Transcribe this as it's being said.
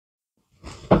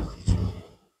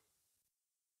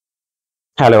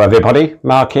Hello everybody,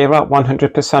 Mark here at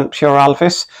 100% Pure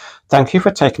Elvis. Thank you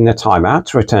for taking the time out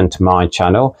to return to my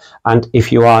channel, and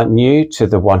if you are new to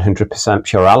the 100%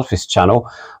 Pure Elvis channel,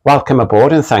 welcome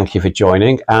aboard and thank you for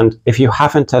joining. And if you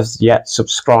haven't as yet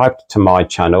subscribed to my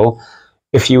channel,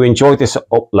 if you enjoy this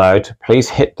upload, please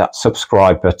hit that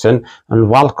subscribe button and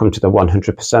welcome to the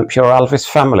 100% Pure Elvis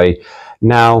family.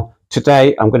 Now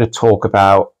today I'm going to talk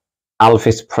about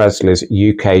Elvis Presley's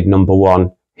UK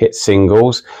 #1 hit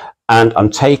singles, and I'm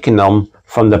taking them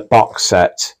from the box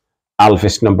set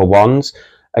Elvis #1s.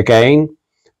 Again,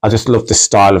 I just love the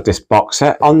style of this box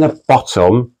set. On the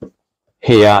bottom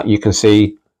here you can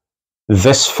see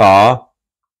this far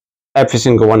every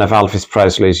single one of Elvis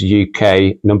Presley's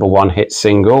UK #1 hit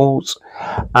singles,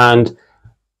 and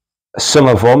some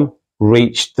of them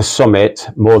reached the summit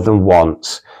more than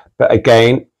once. But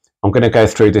again, I'm going to go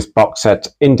through this box set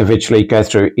individually, go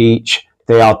through each.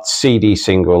 They are CD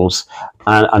singles,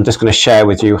 and I'm just going to share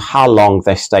with you how long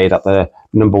they stayed at the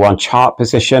 #1 chart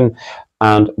position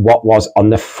and what was on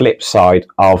the flip side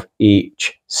of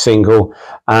each single,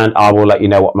 and I will let you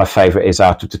know what my favorite is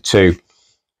out of the two.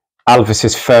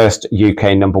 Elvis's first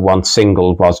UK #1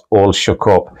 single was All Shook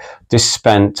Up. This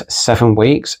spent 7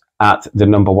 weeks at the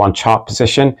 #1 chart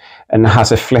position and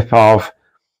has a flip of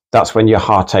That's When Your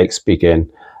Heartaches Begin.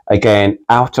 Again,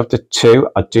 out of the two,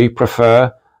 I do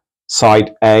prefer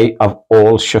side A of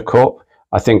All Shook Up.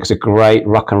 I think it's a great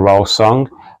rock and roll song,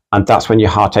 and That's When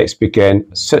Your Heartaches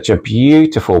Begin, such a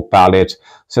beautiful ballad.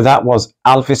 So that was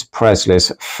Elvis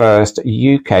Presley's first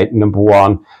UK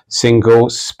 #1 single,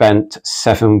 spent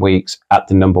 7 weeks at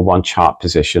the #1 chart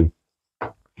position.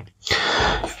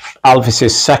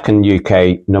 Elvis's second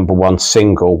UK #1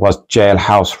 single was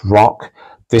Jailhouse Rock.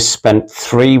 This spent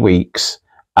 3 weeks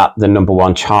at the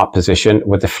 #1 chart position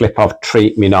with the flip of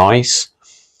Treat Me Nice.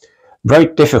 Very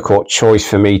difficult choice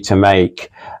for me to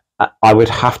make. I would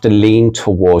have to lean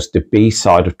towards the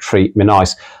B-side of Treat Me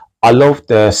Nice. I love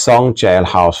the song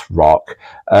Jailhouse Rock,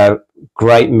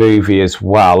 great movie as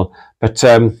well, but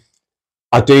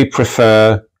I do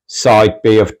prefer side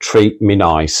B of Treat Me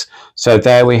Nice. So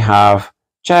there we have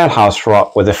Jailhouse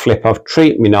Rock with a flip of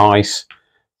Treat Me Nice,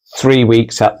 3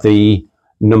 weeks at the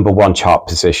 #1 chart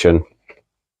position.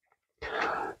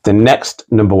 The next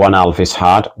 #1 Elvis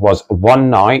had was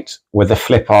One Night with a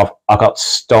flip of I Got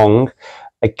Stung.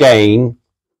 Again,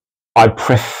 I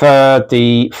prefer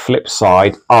the flip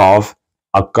side of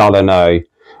I Gotta Know.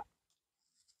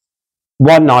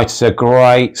 One Night is a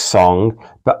great song,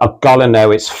 but I Gotta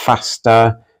Know it's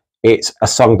faster. It's a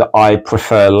song that I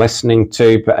prefer listening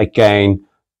to, but again,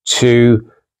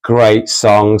 two great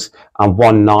songs. And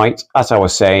One Night, as I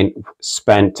was saying,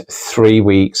 spent 3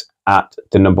 weeks at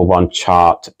the #1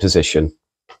 chart position.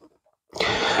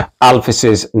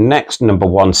 Elvis's next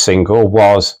 #1 single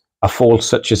was A Fool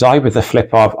Such As I with the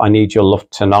flip of I Need Your Love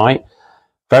Tonight.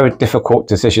 Very difficult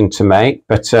decision to make,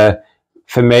 but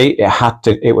for me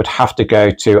it would have to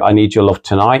go to I Need Your Love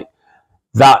Tonight.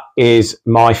 That is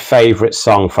my favorite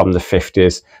song from the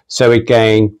 50s. So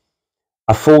again,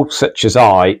 A Fool Such As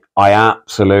I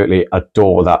absolutely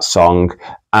adore that song.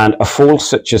 And A Fool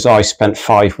Such As I spent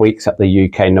 5 weeks at the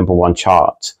UK #1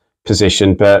 chart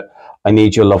position, but I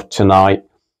Need Your Love Tonight,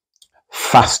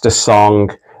 faster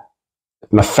song,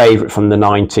 my favorite from the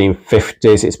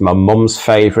 1950s. It's my mum's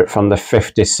favorite from the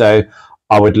 50s, so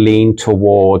I would lean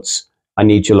towards I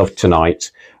Need Your Love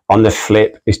Tonight. On the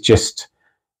flip, it's just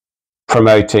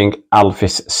promoting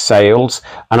Elvis sales,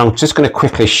 and I'm just going to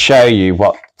quickly show you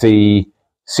what the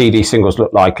CD singles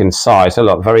look like inside. So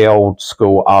look, very old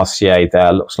school RCA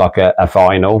there, looks like a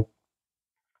vinyl.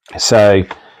 So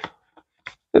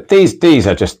these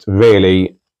are just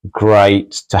really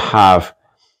great to have.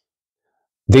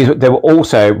 They were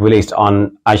also released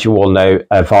on, as you all know,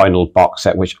 a vinyl box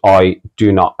set, which I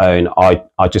do not own.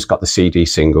 I just got the CD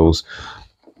singles.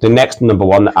 The next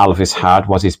 #1 that Elvis had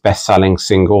was his best-selling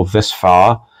single This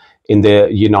Far in the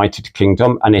United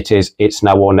Kingdom, and it is It's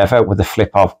Now or Never with a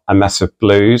flip of A Mess of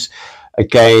Blues.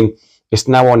 Again, It's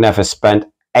Now or Never spent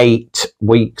 8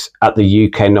 weeks at the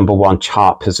UK #1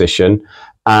 chart position,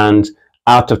 and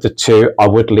out of the two, I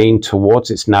would lean towards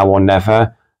It's Now or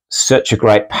Never. Such a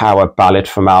great power ballad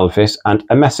from Elvis, and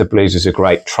A Mess of Blues is a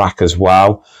great track as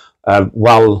well.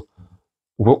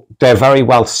 They're very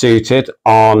well suited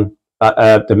on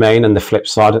the main and the flip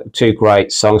side. Two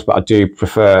great songs, but I do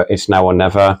prefer It's Now or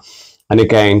Never. And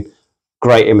again,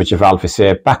 great image of Elvis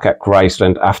here, back at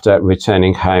Graceland after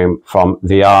returning home from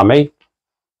the army.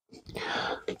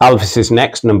 Elvis's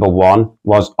next #1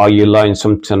 was Are You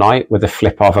Lonesome Tonight with a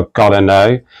flip of I Gotta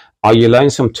Know. Are You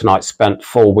Lonesome Tonight spent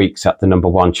 4 weeks at the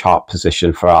 #1 chart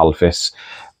position for Elvis,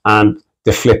 and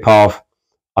the flip of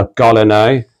I Gotta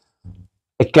Know.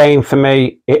 Again, for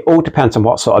me, it all depends on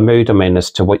what sort of mood I'm in as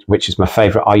to which is my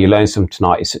favourite. Are You Lonesome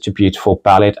Tonight is such a beautiful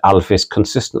ballad. Elvis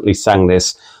consistently sang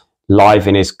this live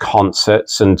in his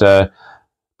concerts, and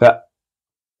but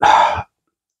I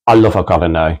love I Gotta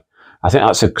Know. I think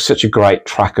that's such a great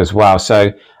track as well.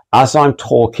 So as I'm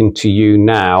talking to you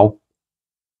now,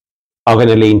 I'm going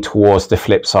to lean towards the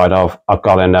flip side of I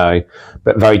Gotta Know,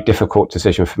 but very difficult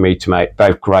decision for me to make.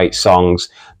 Both great songs,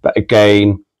 but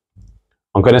again,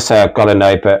 I'm going to say I've Got to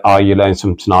Know, but Are You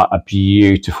Lonesome Tonight? A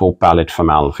beautiful ballad from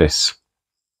Elvis.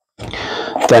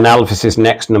 Then Elvis's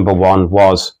next number one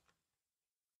was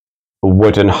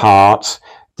Wooden Heart.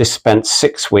 This spent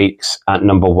 6 weeks at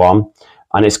number one,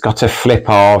 and it's got a flip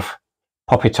of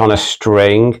Pop It on a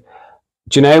String.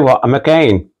 Do you know what? I'm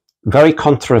again very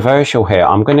controversial here.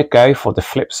 I'm going to go for the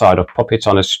flip side of Pop It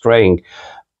on a String.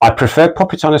 I prefer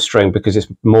Pop It on a String because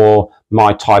it's more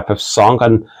my type of song,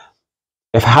 and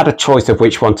if I had a choice of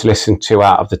which one to listen to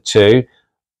out of the two,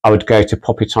 I would go to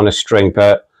Pop It on a String,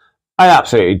 but I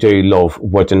absolutely do love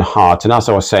Wooden Heart. And as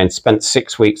I was saying, spent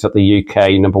 6 weeks at the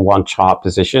UK number one chart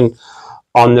position.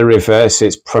 On the reverse,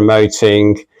 it's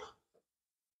promoting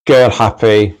Girl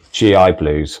Happy, GI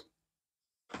Blues.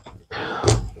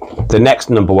 The next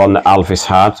number one that Elvis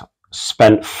had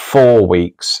spent 4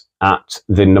 weeks at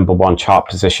the number one chart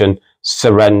position,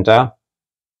 Surrender,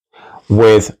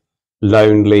 with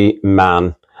Lonely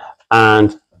Man.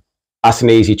 And that's an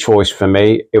easy choice for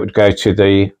me. It would go to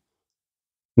the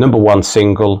number one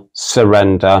single,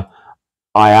 Surrender.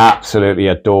 I absolutely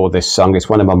adore this song. It's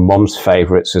one of my mum's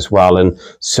favourites as well. And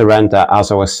Surrender,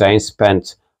 as I was saying,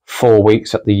 spent 4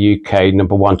 weeks at the UK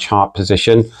number one chart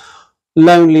position.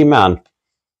 Lonely Man.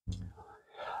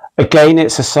 Again,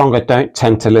 it's a song I don't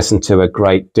tend to listen to a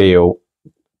great deal.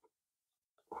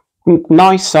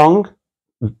 Nice song,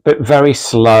 but very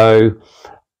slow.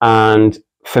 And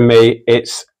for me,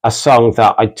 it's a song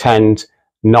that I tend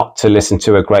not to listen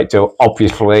to a great deal.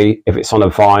 Obviously, if it's on a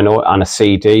vinyl and a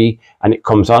CD and it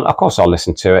comes on, of course I'll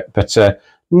listen to it, but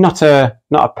not a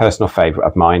personal favourite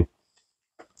of mine.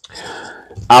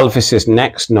 Elvis's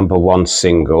next number one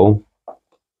single,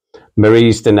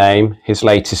 Marie's the Name, his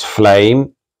latest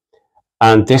Flame,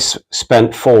 and this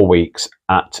spent 4 weeks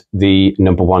at the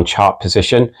number one chart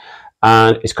position,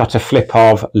 and it's got a flip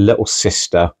of Little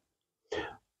Sister.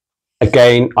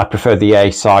 Again, I prefer the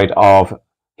A side of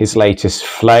his latest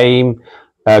Flame,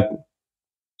 a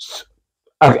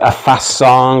fast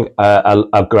song,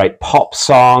 a great pop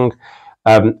song.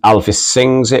 Elvis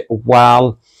sings it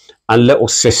well, and Little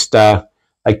Sister,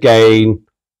 again,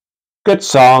 good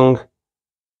song,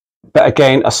 but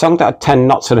again, a song that I tend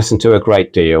not to listen to a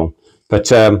great deal. But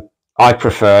I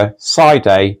prefer side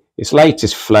A, his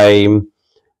latest Flame,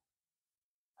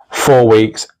 4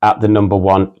 weeks at the number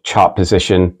one chart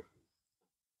position.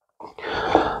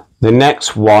 The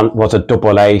next one was a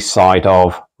double A side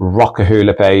of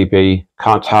Rockahula Baby,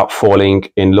 Can't Help Falling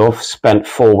in Love, spent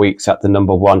 4 weeks at the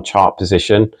number one chart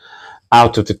position.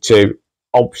 Out of the two,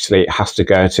 obviously it has to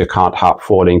go to Can't Help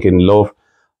Falling in Love.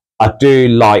 I do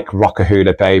like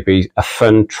Rockahula Baby, a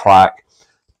fun track,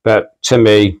 but to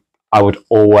me, I would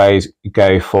always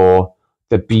go for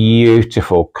the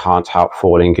beautiful Can't Help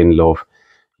Falling in Love.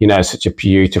 You know, such a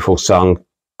beautiful song.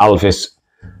 Elvis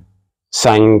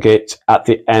sang it at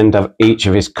the end of each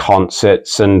of his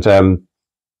concerts, and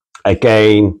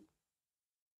again,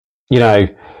 you know,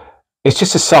 it's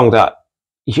just a song that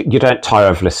you don't tire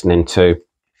of listening to.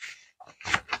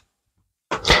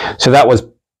 So that was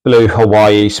Blue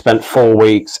Hawaii, spent 4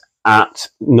 weeks at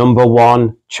number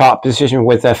one chart position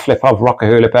with their flip of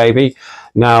Rockahula Baby.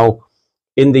 Now,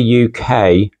 in the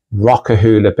UK,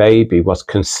 Rockahula Baby was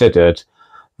considered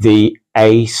the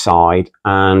A side,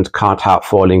 and Can't Help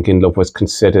Falling in Love was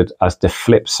considered as the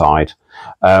flip side.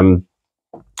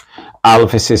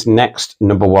 Elvis's next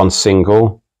number one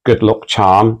single, Good Luck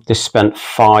Charm, this spent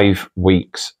 5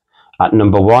 weeks at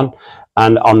number one.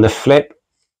 And on the flip,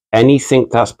 Anything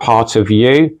That's Part of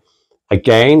You,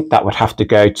 again, that would have to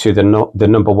go to the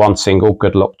number one single,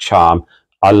 Good Luck Charm.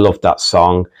 I love that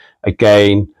song.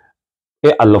 Again,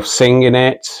 I love singing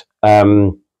it.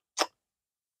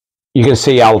 You can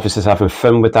see Elvis is having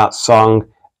fun with that song.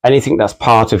 Anything That's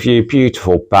Part of You,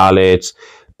 beautiful ballads.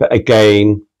 But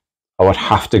again, I would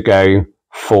have to go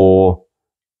for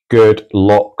Good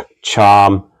Luck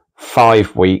Charm,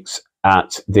 5 weeks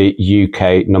at the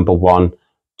UK number one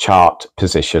chart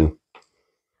position.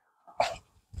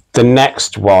 The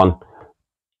next one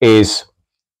is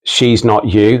She's Not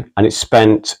You, and it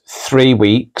spent 3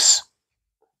 weeks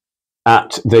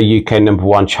at the UK number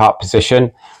one chart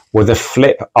position with a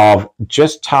flip of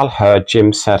Just Tell Her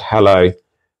Jim Said Hello.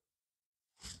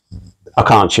 I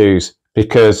can't choose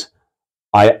because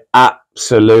I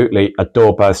absolutely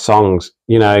adore both songs.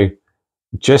 You know,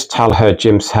 Just Tell Her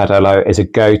Jim Said Hello is a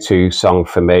go-to song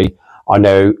for me. I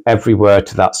know every word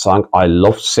to that song. I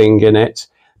love singing it.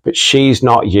 But She's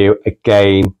Not You,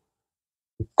 again,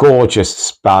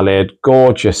 gorgeous ballad,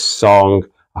 gorgeous song.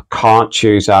 I can't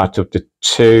choose out of the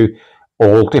two.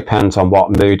 All depends on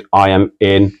what mood I am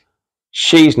in.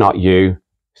 She's Not You,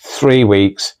 3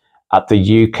 weeks at the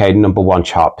UK #1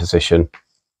 chart position.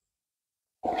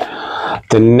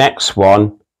 The next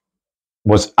one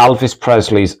was Elvis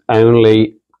Presley's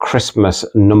only Christmas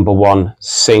 #1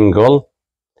 single,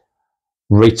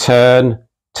 Return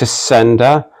to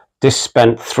Sender. This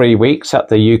spent 3 weeks at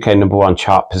the UK #1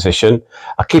 chart position.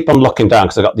 I keep on looking down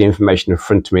because I got the information in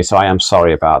front of me, so I am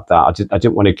sorry about that. I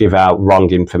didn't want to give out wrong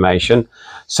information.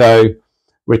 So,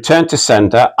 Return to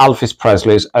Sender, Elvis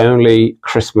Presley's only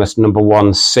Christmas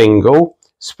 #1 single,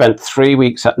 spent 3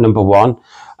 weeks at #1,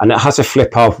 and it has a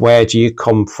flip of Where Do You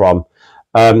Come From?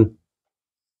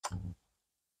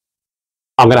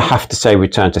 I'm going to have to say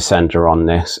Return to Sender on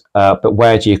this, but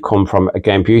Where Do You Come From?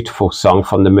 Again, beautiful song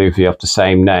from the movie of the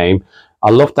same name. I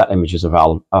love that images of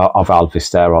Elvis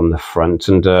there on the front,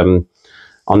 and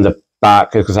on the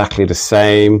back exactly the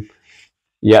same.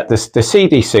 Yeah, the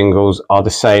CD singles are the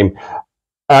same.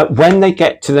 When they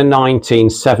get to the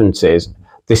 1970s,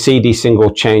 the CD single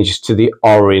changes to the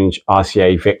orange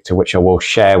RCA Victor, which I will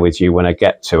share with you when I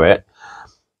get to it.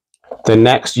 The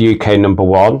next UK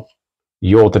 #1,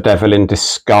 You're the Devil in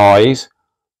Disguise.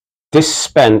 This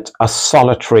spent a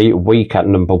solitary week at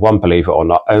 #1, believe it or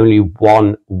not. Only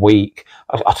 1 week.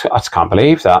 I just can't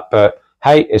believe that. But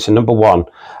hey, it's a #1.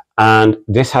 And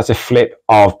this has a flip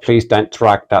of Please Don't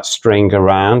Drag That String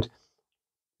Around.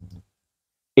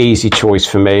 Easy choice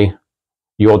for me.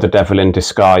 You're the Devil in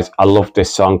Disguise. I love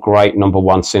this song. Great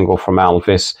 #1 single from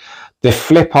Elvis. The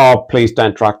flip of Please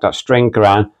Don't Drag That String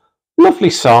Around.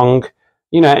 Lovely song.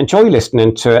 You know, enjoy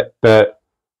listening to it, but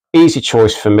easy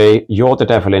choice for me. You're the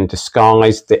Devil in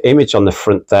Disguise. The image on the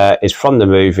front there is from the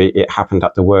movie It Happened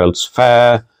at the World's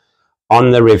Fair.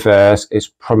 On the reverse, it's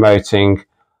promoting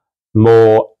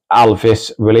more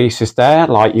Elvis releases there.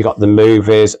 Like you got the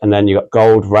movies, and then you got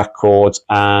gold records,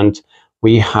 and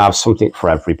we have something for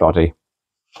everybody.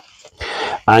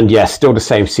 And yes, still the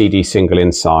same CD single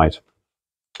inside.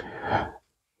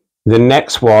 The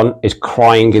next one is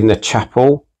Crying in the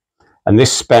Chapel, and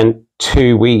this spent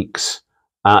 2 weeks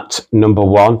at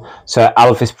 #1. So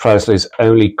Elvis Presley's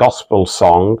only gospel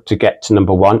song to get to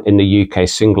 #1 in the UK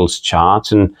singles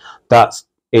chart, and that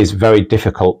is very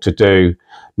difficult to do.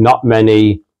 Not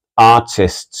many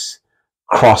artists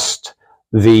crossed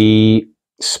the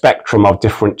spectrum of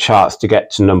different charts to get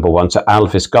to #1. So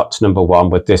Elvis got to #1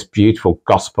 with this beautiful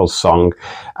gospel song,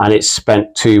 and it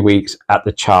spent 2 weeks at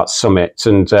the chart summit,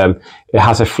 and it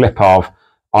has a flip of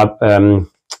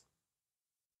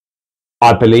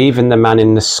I Believe in the Man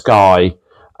in the Sky,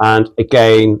 and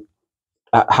again,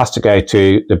 it has to go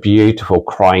to the beautiful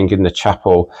Crying in the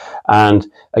Chapel. And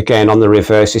again, on the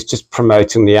reverse, it's just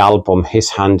promoting the album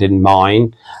His Hand in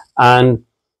Mine. And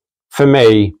for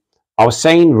me, I was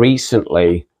saying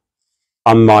recently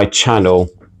on my channel,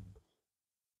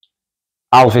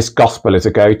 Elvis gospel is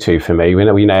a go-to for me.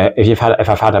 You know, if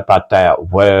I've had a bad day at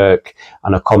work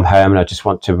and I come home and I just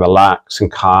want to relax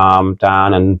and calm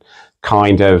down and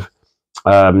kind of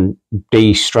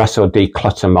de-stress or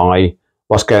declutter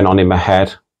what's going on in my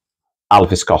head,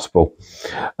 Elvis gospel.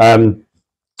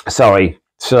 Sorry,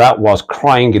 so that was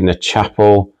Crying in the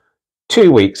Chapel,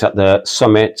 2 weeks at the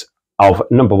summit of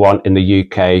 #1 in the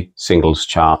UK singles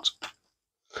chart.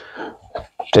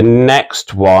 The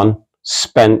next one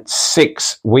spent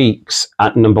 6 weeks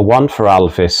at #1 for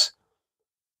Elvis,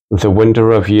 The Wonder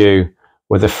of You,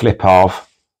 with a flip of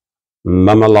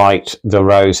Mama Liked the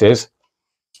Roses.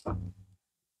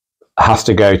 Has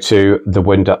to go to The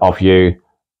Wonder of You.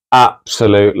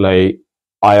 Absolutely,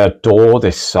 I adore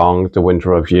this song, The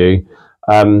Wonder of You.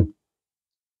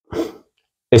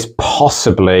 It's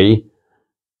possibly,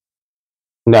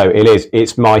 no, it is.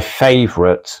 It's my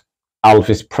favourite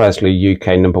Elvis Presley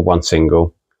UK #1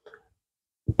 single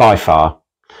by far.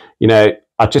 You know,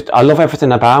 I love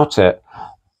everything about it.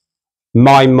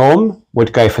 My mum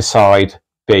would go for side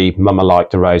B, Mama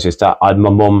Liked the Roses. My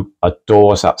mum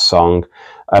adores that song.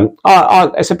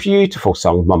 It's a beautiful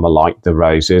song, Mama Liked the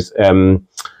Roses.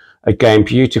 Again,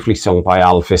 beautifully sung by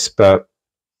Elvis, but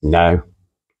no,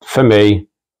 for me,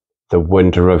 The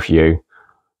Wonder of You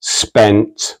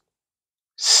spent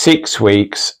 6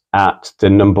 weeks at the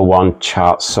 #1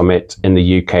 chart summit in the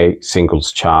UK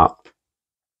singles chart.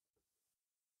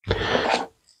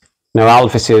 Now,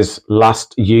 Elvis's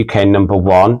last UK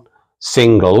 #1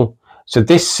 single So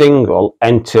this single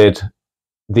entered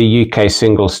the UK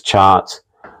singles chart,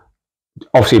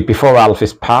 obviously before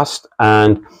Elvis passed,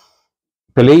 and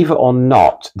believe it or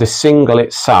not, the single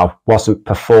itself wasn't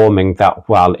performing that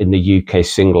well in the UK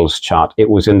singles chart. It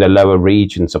was in the lower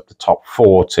regions of the top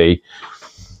 40.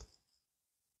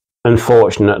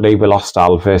 Unfortunately, we lost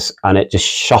Elvis and it just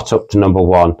shot up to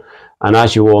 #1. And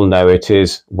as you all know, it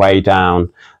is way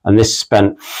down. And this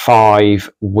spent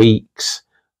 5 weeks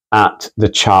at the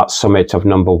chart summit of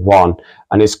 #1.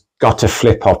 And it's got a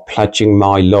flip of Pledging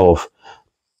My Love.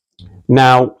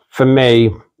 Now, for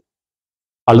me,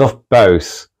 I love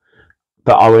both,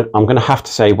 but I'm going to have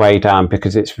to say Way Down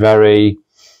because it's very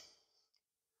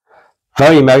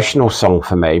emotional song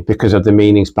for me because of the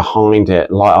meanings behind it.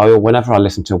 Like whenever I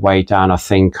listen to Way Down, I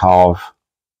think of,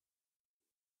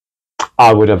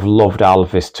 I would have loved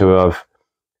Elvis to have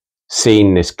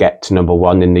seen this get to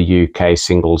 #1 in the UK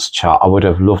singles chart. I would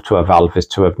have loved to have Elvis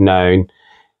to have known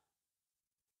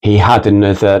he had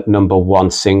another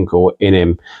 #1 single in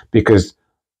him, because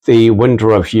The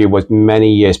Wonder of You was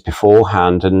many years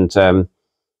beforehand, and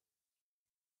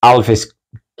Elvis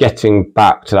getting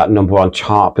back to that #1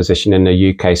 chart position in the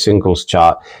UK singles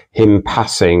chart, him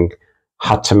passing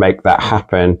had to make that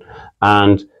happen.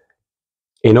 And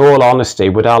in all honesty,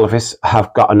 would Elvis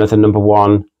have got another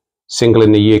 #1 single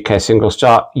in the UK singles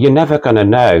chart? You're never going to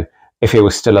know if he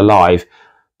was still alive.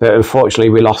 But unfortunately,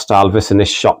 we lost Elvis and this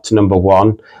shot to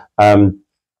 #1.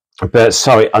 But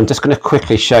sorry, I'm just going to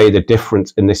quickly show you the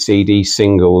difference in the CD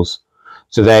singles.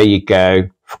 So there you go.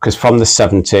 Because from the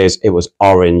 70s, it was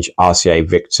orange RCA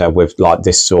Victor with like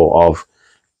this sort of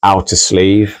outer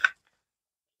sleeve.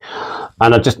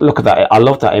 And I just look at that. I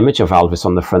love that image of Elvis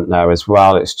on the front there as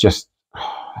well. It's just,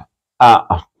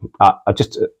 I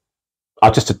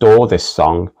just adore this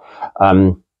song.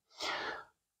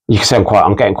 You can say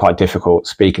I'm getting quite difficult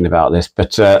speaking about this,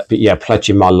 but yeah,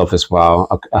 Pledging My Love as well.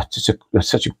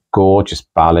 Such a gorgeous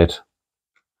ballad.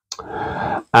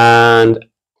 And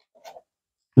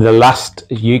the last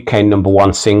UK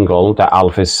 #1 single that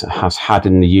Elvis has had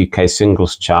in the UK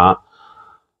singles chart,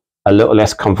 A Little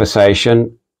Less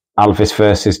Conversation, Elvis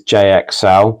versus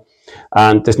JXL.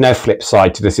 And there's no flip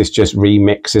side to this, it's just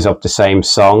remixes of the same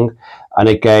song. And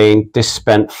again, this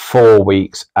spent 4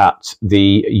 weeks at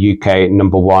the UK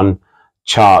 #1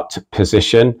 chart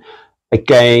position.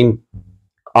 Again,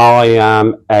 I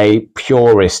am a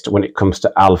purist when it comes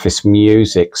to Elvis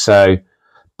music.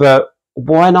 But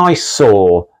when I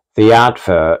saw the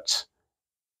advert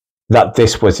that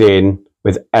this was in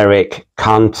with Eric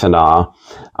Cantona,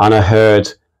 and I heard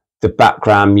the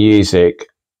background music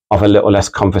of A Little Less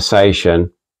Conversation,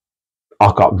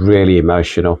 I got really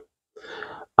emotional.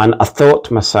 And I thought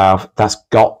to myself, that's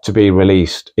got to be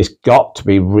released. It's got to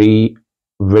be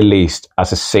re-released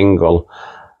as a single.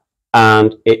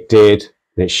 And it did.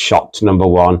 And it shot to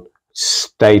 #1,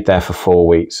 stayed there for 4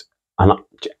 weeks. And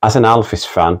as an Elvis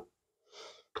fan,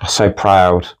 I'm so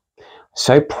proud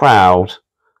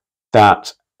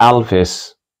that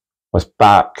Elvis was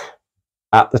back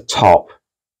at the top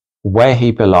where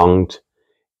he belonged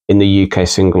in the UK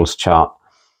singles chart.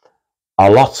 A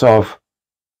lot of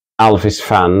Elvis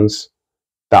fans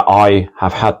that I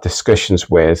have had discussions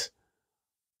with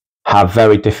have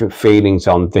very different feelings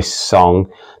on this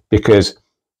song, because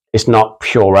it's not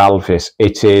pure Elvis.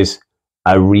 It is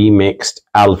a remixed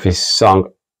Elvis song.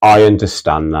 I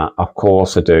understand that. Of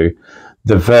course I do.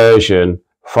 The version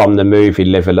from the movie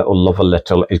Live a Little, Love a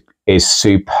Little is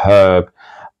superb.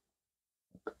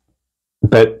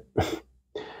 But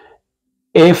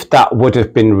if that would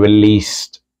have been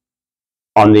released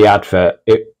on the advert,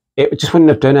 it just wouldn't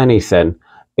have done anything.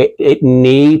 It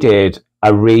needed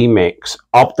a remix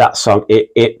of that song.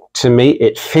 To me,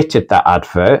 it fitted that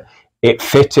advert. It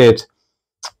fitted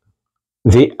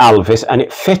the Elvis, and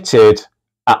it fitted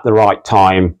at the right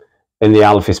time in the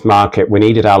Elvis market. We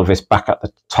needed Elvis back at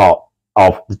the top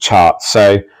of the chart.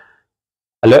 So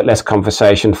A Little Less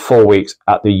Conversation, 4 weeks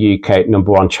at the UK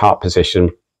 #1 chart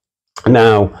position.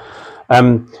 Now,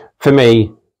 for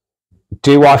me,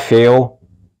 do I feel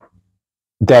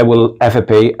there will ever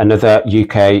be another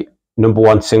UK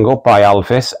 #1 single by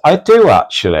Elvis? I do,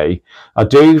 actually. I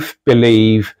do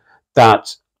believe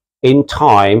that in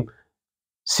time,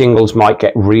 singles might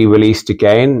get re-released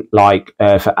again, like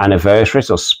for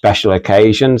anniversaries or special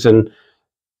occasions, and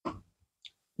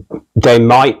they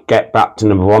might get back to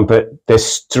 #1. But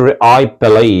I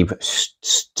believe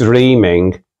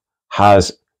streaming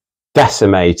has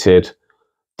decimated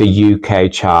the UK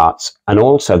charts and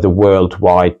also the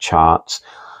worldwide charts.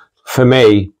 For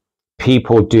me,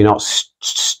 people do not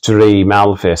stream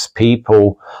Elvis.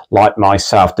 People like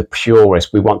myself, the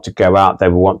purists, we want to go out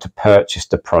there, we want to purchase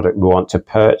the product, we want to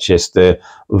purchase the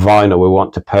vinyl, we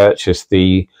want to purchase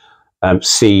the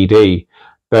CD.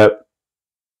 But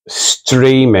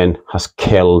streaming has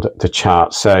killed the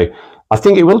chart. So I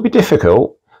think it will be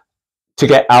difficult to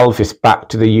get Elvis back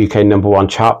to the UK #1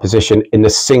 chart position in the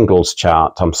singles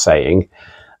chart, I'm saying.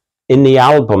 In the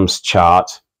albums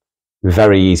chart,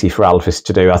 very easy for Elvis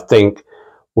to do. I think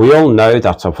we all know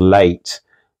that of late,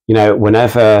 you know,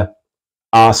 whenever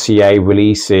RCA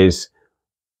releases,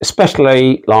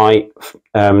 especially like,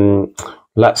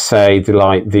 let's say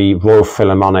the Royal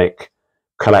Philharmonic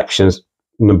collections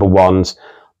 #1s,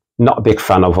 not a big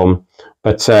fan of them,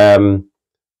 but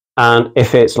and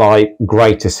if it's like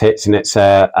greatest hits and it's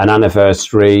an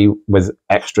anniversary with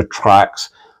extra tracks,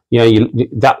 you know,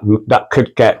 that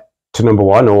could get to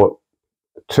 #1 or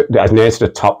as near to the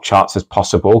top charts as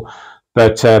possible.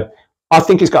 But I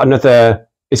think it's got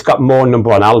more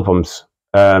 #1 albums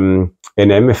in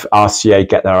him if RCA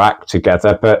get their act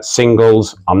together. But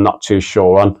singles, I'm not too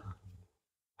sure on.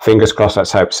 Fingers crossed,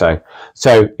 let's hope so.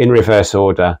 So in reverse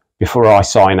order, before I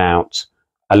sign out,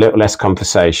 a little less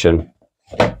conversation.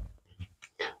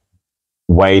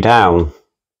 Way Down,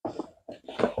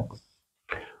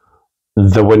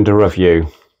 The Wonder of You,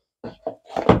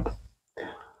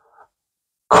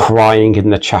 Crying in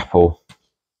the Chapel,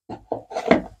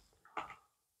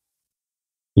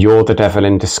 You're the Devil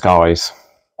in Disguise,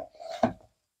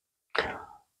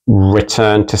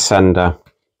 Return to Sender,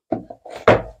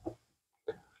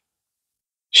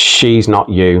 She's Not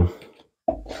You,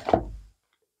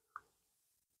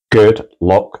 Good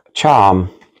Luck Charm,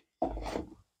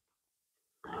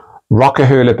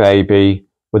 Rockahula Baby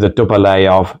with a double A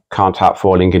of Can't Help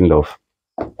Falling in Love.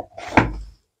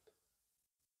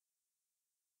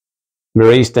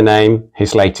 Marie's the Name,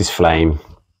 His Latest Flame,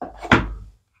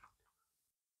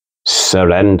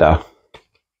 Surrender,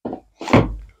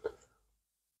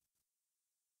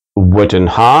 Wooden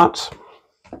Heart,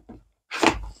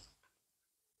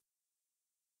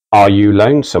 Are You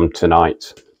Lonesome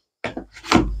Tonight,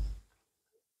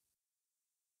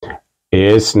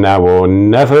 Is Now or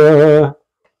Never,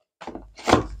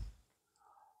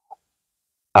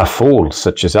 A Fool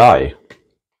Such as I,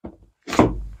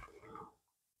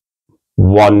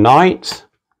 One Night,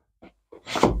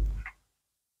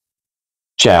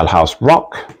 Jailhouse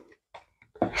Rock,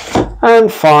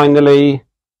 and finally,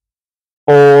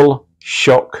 All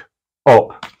Shook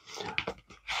Up.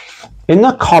 In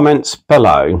the comments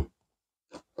below,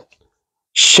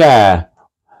 share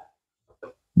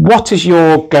what is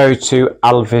your go-to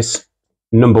Elvis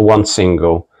 #1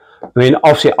 single. I mean,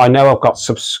 obviously, I know I've got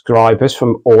subscribers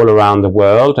from all around the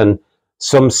world, and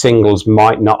some singles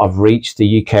might not have reached the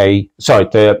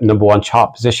the #1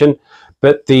 chart position,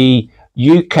 but the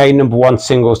UK #1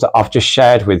 singles that I've just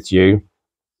shared with you,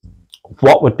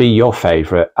 what would be your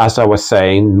favourite? As I was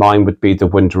saying, mine would be The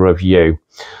Wonder of You.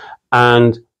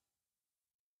 And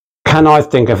can I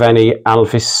think of any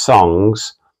Elvis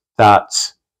songs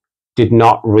that did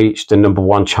not reach the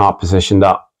 #1 chart position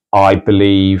that I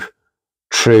believe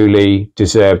truly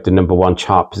deserved the #1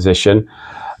 chart position?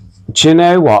 Do you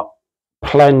know what?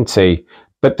 Plenty.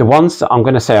 But the ones that I'm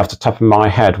going to say off the top of my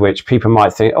head, which people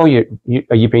might think, oh,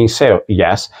 are you being serious?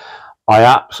 Yes.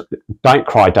 Don't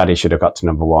Cry Daddy should have got to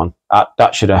 #1.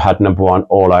 That should have had #1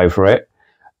 all over it.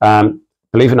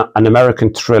 Believe in An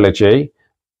American Trilogy,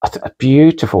 a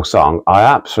beautiful song. I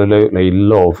absolutely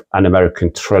love An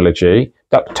American Trilogy.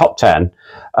 That top 10.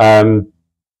 And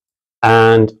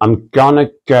I'm gonna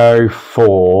go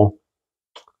for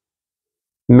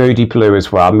Moody Blue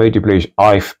as well. Moody Blue,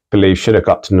 I believe, should have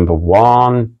got to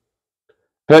 #1.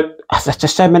 But there's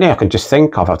just so many I can just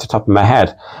think of off the top of my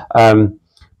head.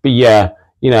 But yeah,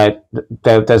 you know,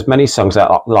 there's many songs that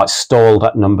are like stalled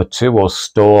at #2 or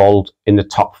stalled in the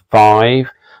top 5.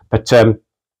 But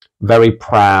very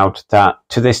proud that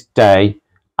to this day,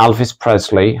 Elvis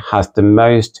Presley has the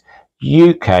most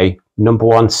UK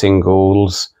 #1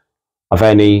 singles of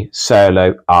any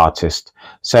solo artist.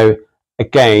 So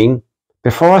again,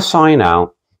 before I sign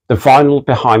out, the vinyl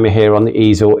behind me here on the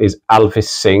easel is Elvis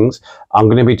Sings. I'm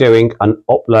going to be doing an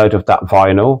upload of that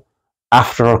vinyl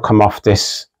after I come off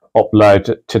this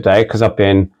upload today, because I've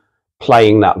been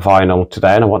playing that vinyl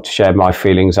today and I want to share my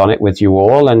feelings on it with you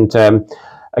all. And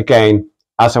again,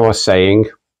 as I was saying,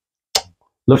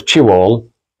 love to you all.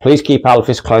 Please keep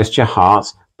Elvis close to your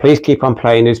hearts. Please keep on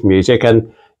playing his music.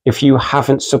 And if you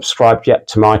haven't subscribed yet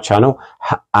to my channel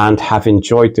and have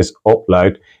enjoyed this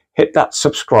upload, hit that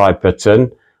subscribe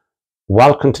button.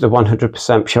 Welcome to the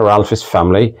 100% Pure Elvis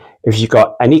family. If you've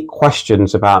got any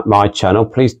questions about my channel,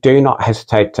 please do not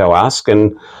hesitate to ask,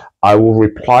 and I will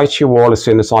reply to you all as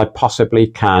soon as I possibly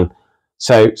can.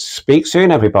 So speak soon,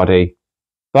 everybody.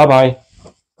 Bye-bye.